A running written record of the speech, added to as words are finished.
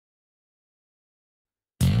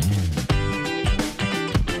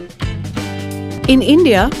In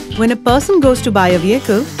India, when a person goes to buy a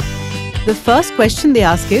vehicle, the first question they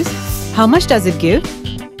ask is, how much does it give?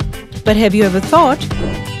 But have you ever thought,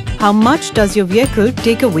 how much does your vehicle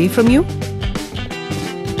take away from you?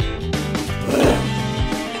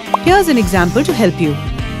 Here's an example to help you.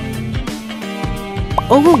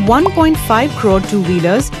 Over 1.5 crore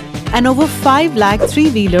two-wheelers and over 5 lakh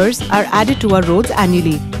three-wheelers are added to our roads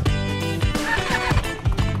annually.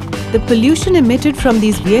 The pollution emitted from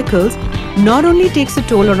these vehicles not only takes a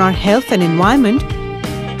toll on our health and environment,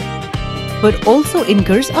 but also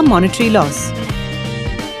incurs a monetary loss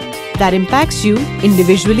that impacts you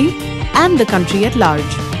individually and the country at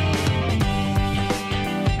large.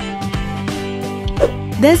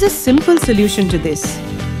 There's a simple solution to this.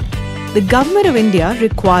 The Government of India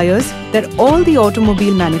requires that all the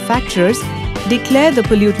automobile manufacturers declare the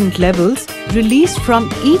pollutant levels released from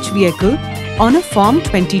each vehicle on a Form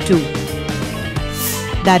 22.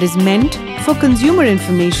 That is meant for consumer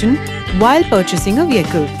information while purchasing a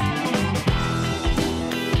vehicle.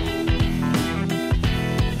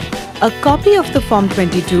 A copy of the Form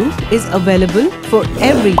 22 is available for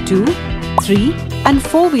every 2, 3 and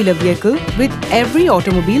 4-wheeler vehicle with every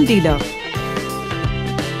automobile dealer,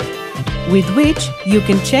 with which you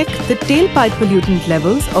can check the tailpipe pollutant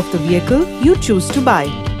levels of the vehicle you choose to buy.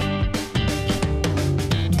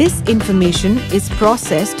 This information is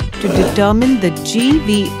processed to determine the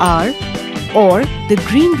GVR or the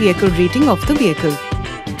Green Vehicle Rating of the vehicle.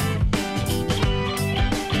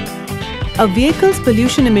 A vehicle's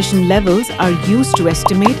pollution emission levels are used to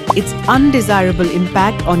estimate its undesirable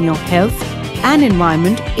impact on your health and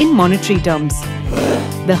environment in monetary terms.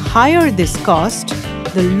 The higher this cost,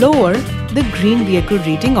 the lower the Green Vehicle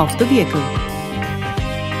Rating of the vehicle.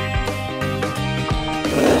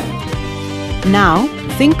 Now,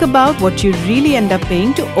 think about what you really end up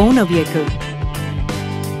paying to own a vehicle.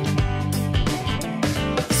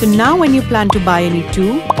 So now when you plan to buy any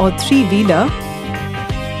 2 or 3-wheeler,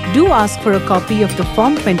 do ask for a copy of the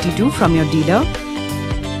Form 22 from your dealer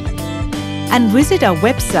and visit our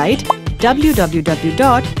website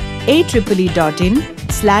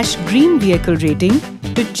www.aeee.in/Green Vehicle Rating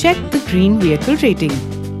to check the Green Vehicle Rating.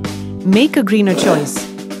 Make a greener choice.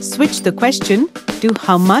 Switch the question to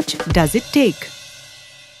how much does it take?